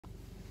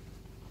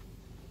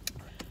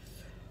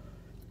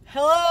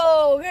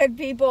Hello, good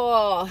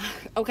people.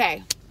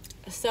 Okay,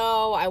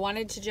 so I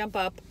wanted to jump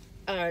on,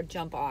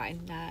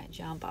 not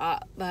jump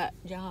up, but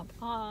jump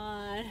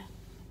on.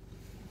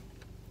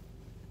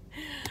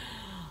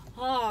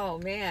 Oh,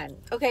 man.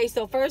 Okay,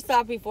 so first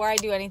off, before I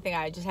do anything,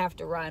 I just have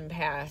to run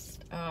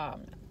past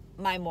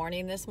my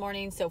morning this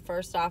morning. So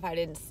first off, I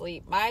didn't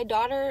sleep. My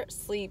daughter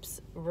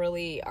sleeps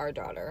our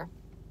daughter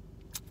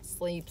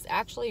sleeps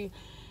actually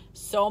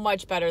so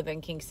much better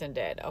than Kingston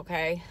did,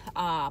 okay?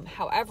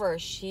 However,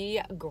 she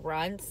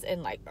grunts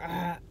and like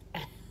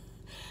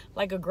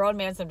a grown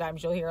man.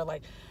 Sometimes you'll hear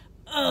like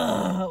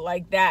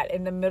that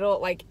in the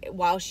middle, like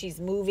while she's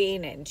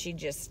moving, and she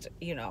just,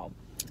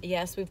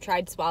 yes, we've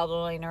tried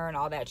swallowing her and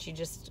all that. She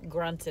just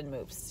grunts and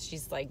moves.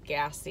 She's like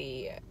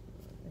gassy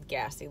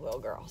little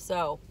girl.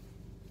 So,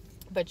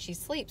 but she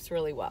sleeps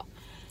really well.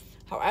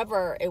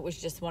 However, it was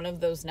just one of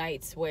those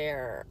nights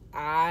where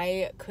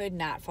I could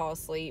not fall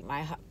asleep.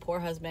 My poor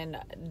husband,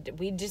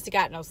 we just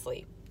got no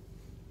sleep.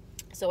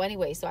 So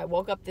anyway, I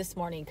woke up this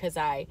morning because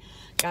I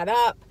got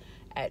up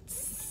at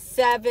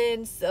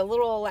 7, a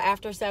little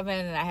after 7,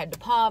 and I had to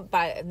pump.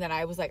 And then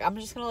I was like, I'm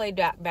just going to lay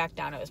back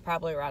down. It was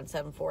probably around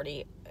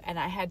 7:40, and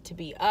I had to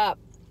be up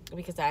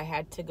because I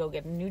had to go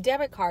get a new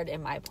debit card,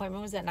 and my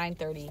appointment was at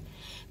 9:30.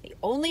 The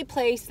only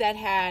place that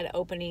had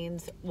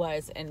openings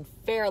was in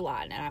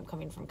Fairlawn, and I'm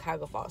coming from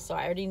Cuyahoga Falls, so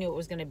I already knew it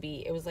was going to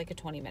be, it was like a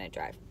 20-minute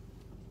drive.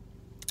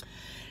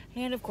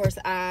 And of course,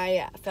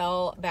 I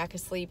fell back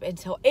asleep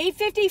until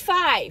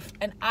 8:55,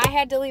 and I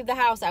had to leave the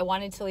house. I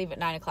wanted to leave at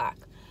 9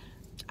 o'clock.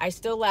 I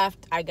still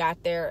left. I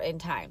got there in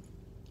time.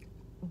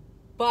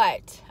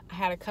 But I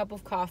had a cup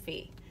of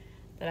coffee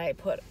that I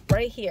put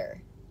right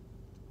here.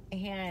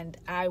 And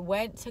I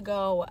went to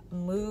go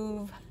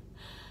move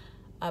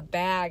a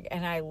bag,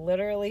 and I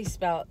literally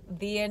spilled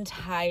the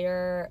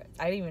entire,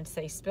 I didn't even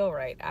say spill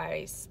right.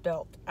 I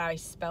spilled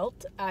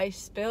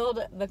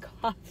the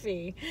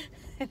coffee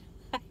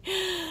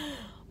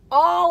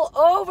all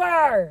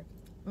over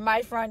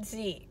my front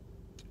seat.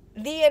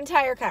 The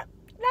entire cup.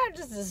 Not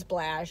just a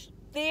splash.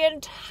 The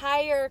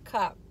entire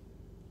cup.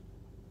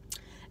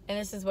 And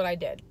this is what I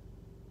did.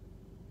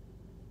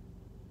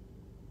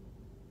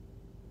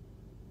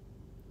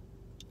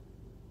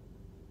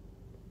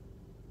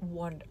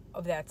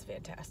 That's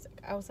fantastic.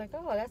 I was like,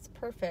 oh, that's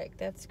perfect.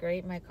 That's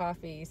great. My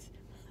coffee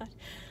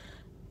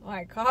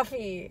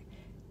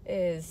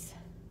is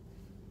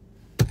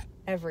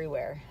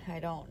everywhere. I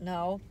don't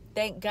know.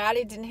 Thank God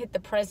it didn't hit the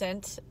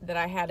present that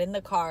I had in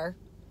the car,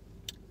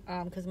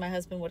 because my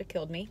husband would have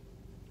killed me.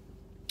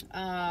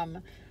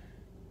 But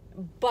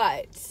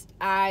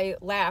I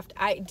laughed.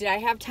 Did I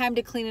have time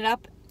to clean it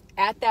up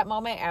at that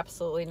moment?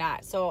 Absolutely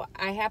not. So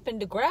I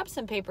happened to grab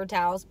some paper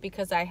towels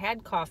because I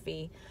had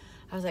coffee.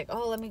 I was like,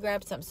 oh, let me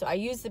grab some. So I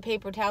used the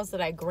paper towels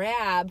that I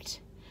grabbed.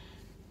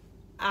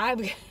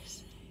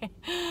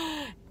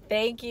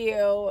 Thank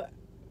you,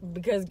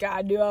 because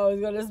God knew I was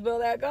going to spill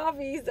that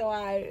coffee. So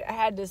I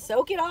had to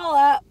soak it all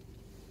up.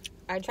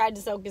 I tried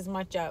to soak as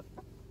much up.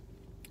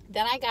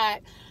 Then I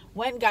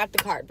went and got the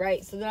card,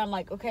 right? So then I'm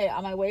like, okay,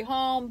 on my way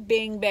home,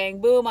 bing,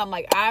 bang, boom. I'm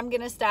like, I'm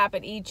going to stop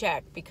at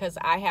eCheck because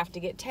I have to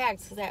get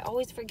tags, because I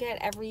always forget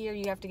every year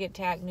you have to get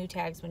new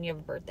tags when you have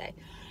a birthday.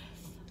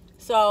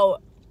 So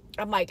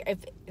I'm like, if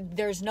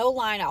there's no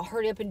line, I'll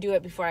hurry up and do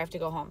it before I have to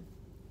go home.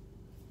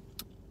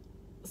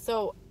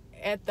 So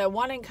at the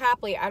one in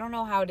Copley, I don't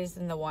know how it is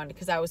in the one,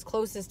 because I was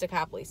closest to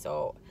Copley.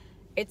 So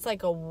it's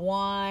like a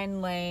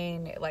one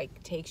lane, it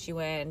like takes you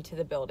into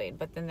the building.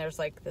 But then there's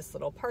like this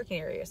little parking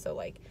area. So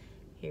like,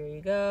 here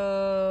you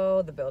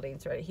go. The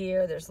building's right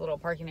here. There's a little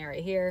parking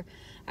area here.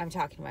 I'm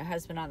talking to my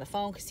husband on the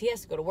phone because he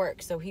has to go to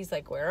work. So he's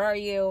like, where are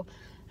you?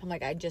 I'm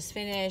like, I just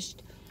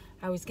finished.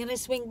 I was going to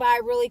swing by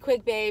really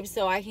quick, babe,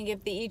 so I can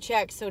get the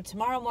eCheck. So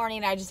tomorrow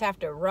morning, I just have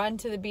to run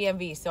to the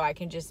BMV so I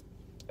can just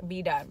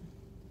be done.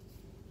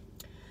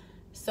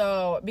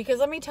 So, because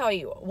let me tell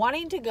you,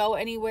 wanting to go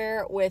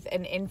anywhere with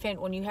an infant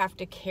when you have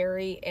to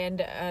carry,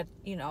 and, I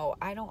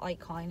don't like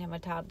calling him a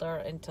toddler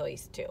until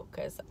he's 2,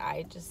 because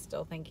I just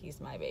still think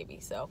he's my baby.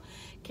 So,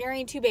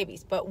 carrying 2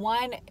 babies, but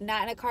one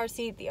not in a car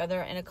seat, the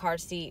other in a car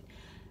seat,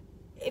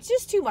 it's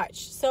just too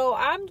much. So,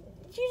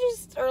 you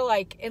just are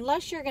like,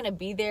 unless you're going to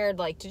be there,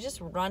 like, to just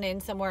run in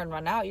somewhere and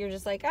run out, you're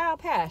just like, I'll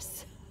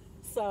pass.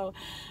 So,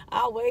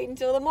 I'll wait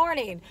until the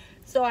morning.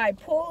 So, I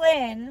pull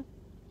in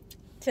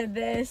to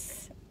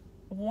this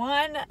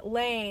one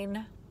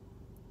lane.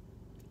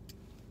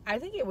 I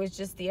think it was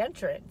just the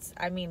entrance.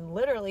 I mean,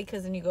 literally,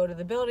 because then you go to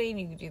the building,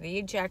 you do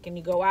the eCheck, and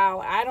you go out.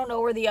 I don't know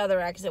where the other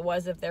exit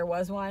was, if there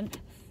was one.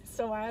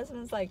 So my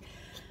husband's like,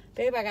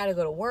 babe, I got to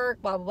go to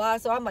work, blah, blah, blah.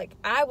 So I'm like,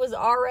 I was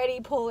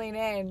already pulling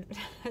in.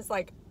 It's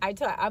like,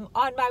 I'm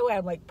on my way.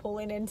 I'm like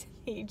pulling into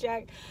the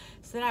eCheck.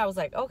 So then I was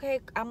like,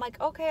 okay. I'm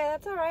like, okay,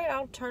 that's all right.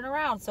 I'll turn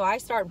around. So I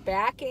start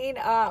backing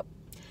up,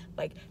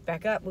 like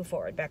back up, move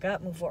forward, back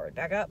up, move forward,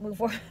 back up, move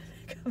forward,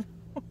 back up.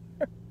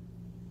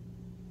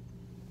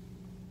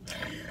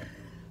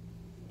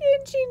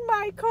 Inching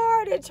my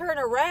car to turn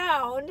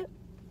around.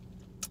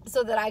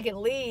 so that I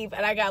can leave.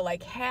 And I got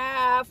like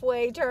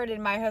halfway turned,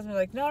 and my husband was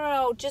like,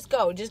 no, just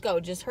go.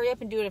 Just hurry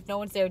up and do it. If no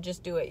one's there,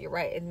 just do it. You're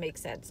right. It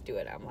makes sense. Do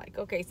it. I'm like,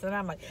 okay. So then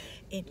I'm like,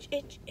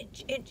 inch,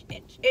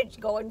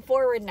 going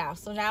forward now.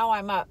 So now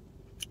I'm up.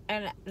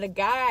 And the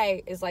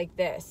guy is like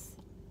this.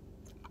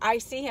 I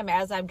see him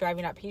as I'm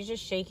driving up. He's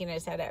just shaking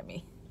his head at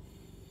me.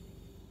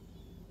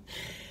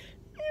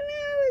 And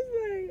I was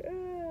like,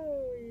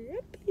 oh,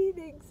 yep, he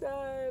thinks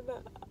I'm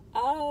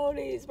out.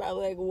 He's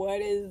probably like,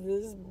 what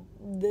is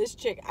this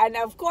chick? And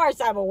of course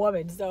I'm a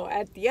woman. So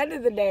at the end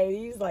of the day,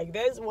 he's like,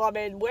 this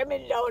woman,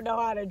 women don't know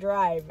how to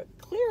drive.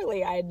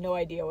 Clearly I had no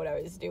idea what I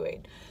was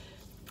doing.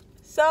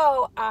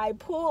 So I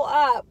pull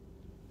up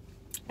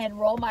and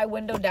roll my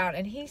window down,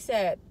 and he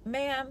said,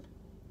 ma'am,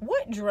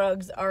 what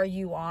drugs are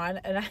you on?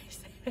 And I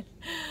said,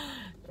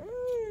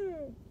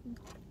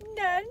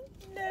 none.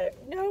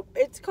 Nope.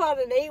 It's called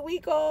an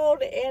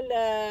 8-week-old and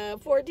a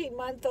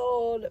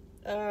 14-month-old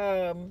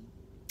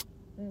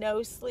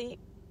no sleep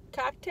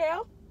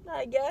cocktail,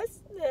 I guess.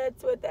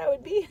 That's what that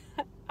would be.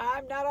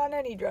 I'm not on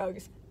any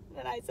drugs.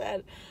 And I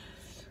said,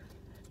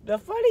 the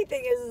funny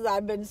thing is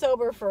I've been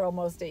sober for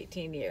almost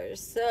 18 years.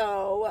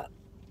 So,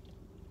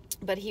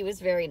 but he was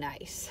very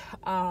nice.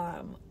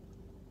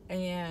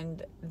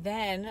 And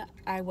then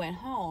I went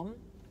home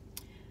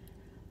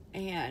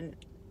and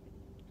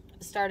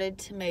started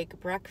to make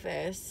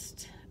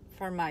breakfast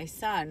for my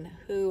son,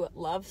 who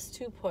loves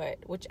to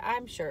put, which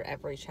I'm sure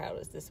every child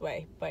is this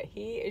way, but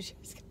he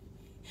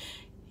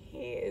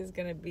is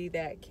going to be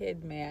that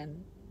kid,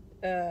 man.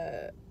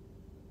 That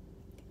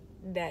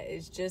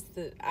is just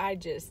I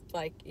just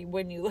like,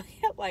 when you look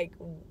at like,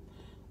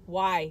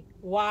 why?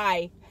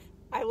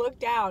 I look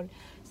down.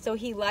 So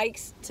he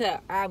likes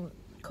to,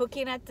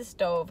 cooking at the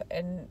stove,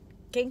 and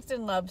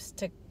Kingston loves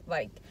to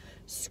like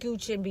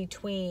scooch in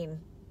between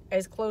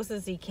as close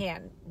as he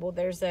can. Well,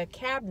 there's a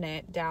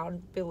cabinet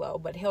down below,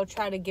 but he'll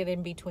try to get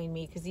in between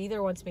me because he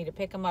either wants me to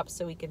pick him up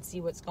so he can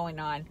see what's going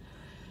on,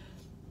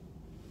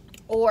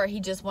 or he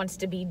just wants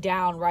to be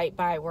down right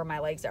by where my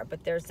legs are.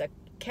 But there's a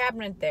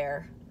cabinet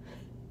there,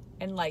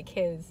 and like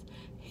he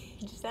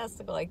just has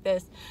to go like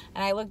this.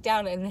 And I look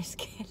down, and this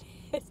kid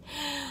is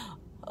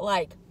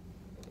like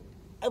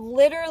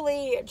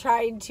literally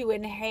trying to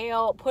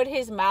inhale, put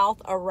his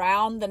mouth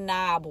around the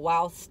knob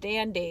while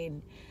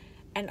standing.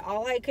 And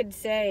all I could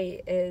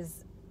say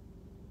is,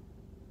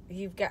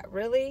 you've got,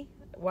 really?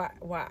 Why?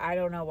 I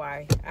don't know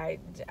why.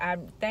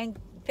 I'm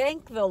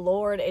thank the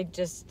Lord it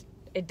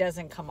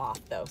doesn't come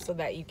off, though, so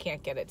that you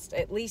can't get it.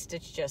 At least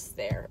it's just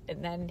there.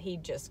 And then he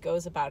just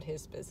goes about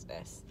his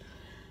business.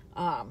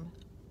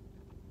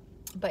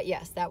 But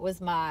yes, that was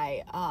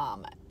my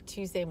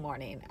Tuesday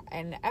morning.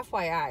 And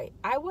FYI,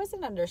 I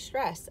wasn't under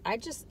stress.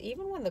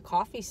 Even when the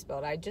coffee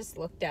spilled, I just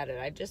looked at it.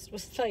 I just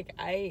was like,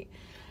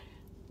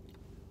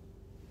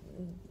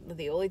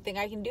 the only thing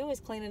I can do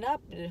is clean it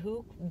up.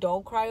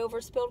 Don't cry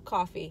over spilled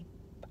coffee.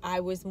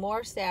 I was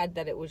more sad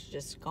that it was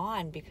just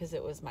gone because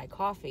it was my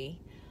coffee.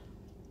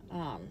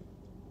 And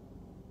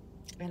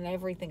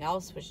everything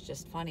else was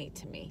just funny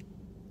to me.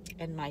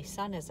 And my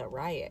son is a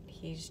riot.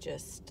 He's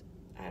just,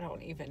 I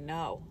don't even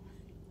know.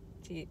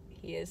 He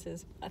is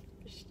his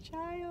mother's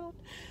child.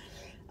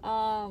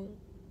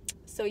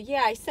 So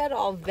yeah, I said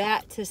all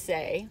that to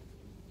say,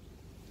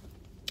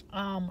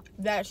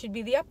 that should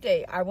be the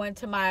update. I went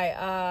to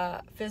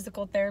my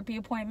physical therapy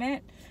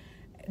appointment.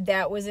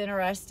 That was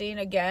interesting.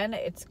 Again,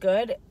 it's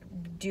good.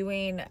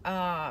 Doing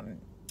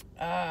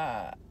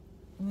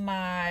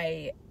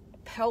my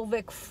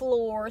pelvic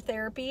floor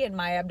therapy and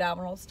my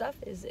abdominal stuff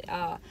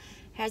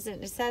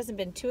hasn't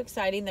been too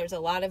exciting. There's a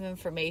lot of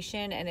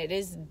information, and it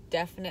is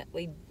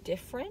definitely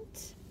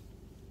different.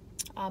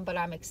 But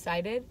I'm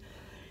excited,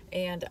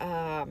 and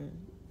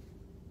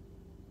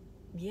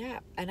yeah,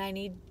 and I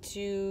need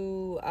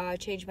to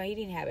change my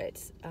eating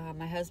habits.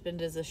 My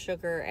husband is a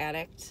sugar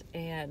addict,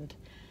 and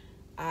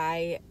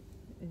I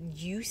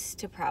used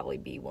to probably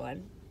be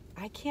one.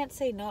 I can't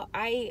say no.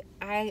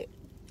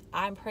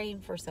 I'm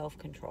praying for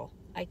self-control.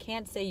 I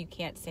can't say you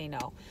can't say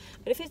no.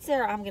 But if it's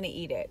there, I'm going to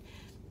eat it.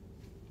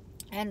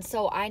 And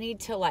so I need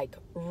to like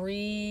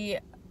reboot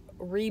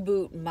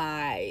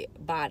my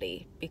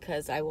body,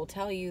 because I will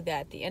tell you that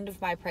at the end of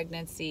my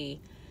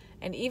pregnancy,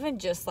 and even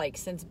just like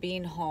since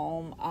being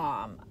home,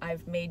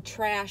 I've made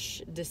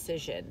trash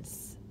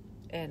decisions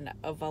and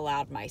have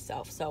allowed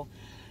myself. So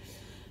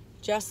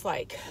just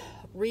like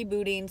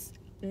rebooting,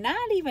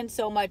 not even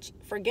so much,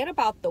 forget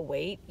about the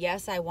weight.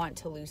 Yes, I want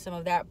to lose some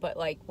of that, but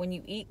like when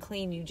you eat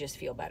clean, you just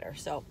feel better.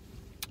 So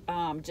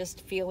just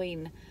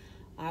feeling,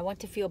 I want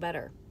to feel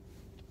better.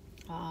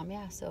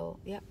 Yeah, so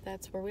yep,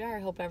 that's where we are.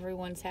 I hope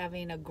everyone's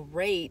having a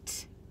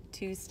great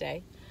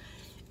Tuesday.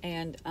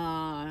 And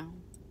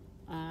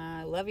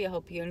I love you. I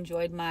hope you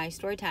enjoyed my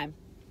story time.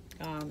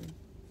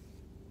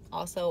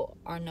 Also,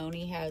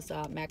 Arnone has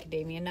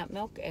macadamia nut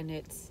milk, and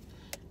I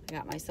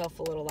got myself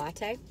a little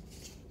latte.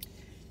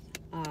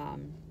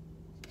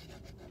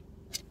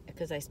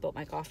 Because I spilled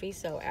my coffee.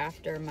 So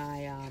after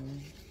my,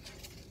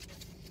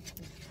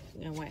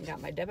 went and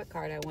got my debit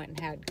card, I went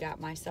and got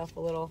myself a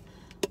little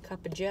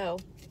cup of Joe.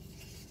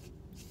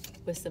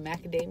 with some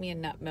macadamia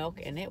nut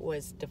milk, and it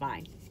was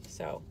divine.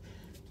 So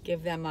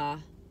give them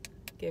a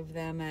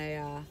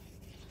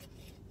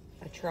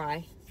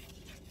try.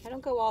 I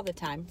don't go all the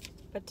time,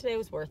 but today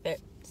was worth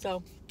it.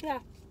 So yeah.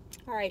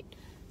 All right.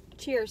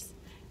 Cheers.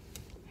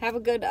 Have a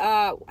good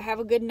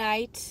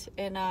night,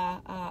 and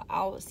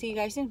I'll see you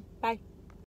guys soon. Bye.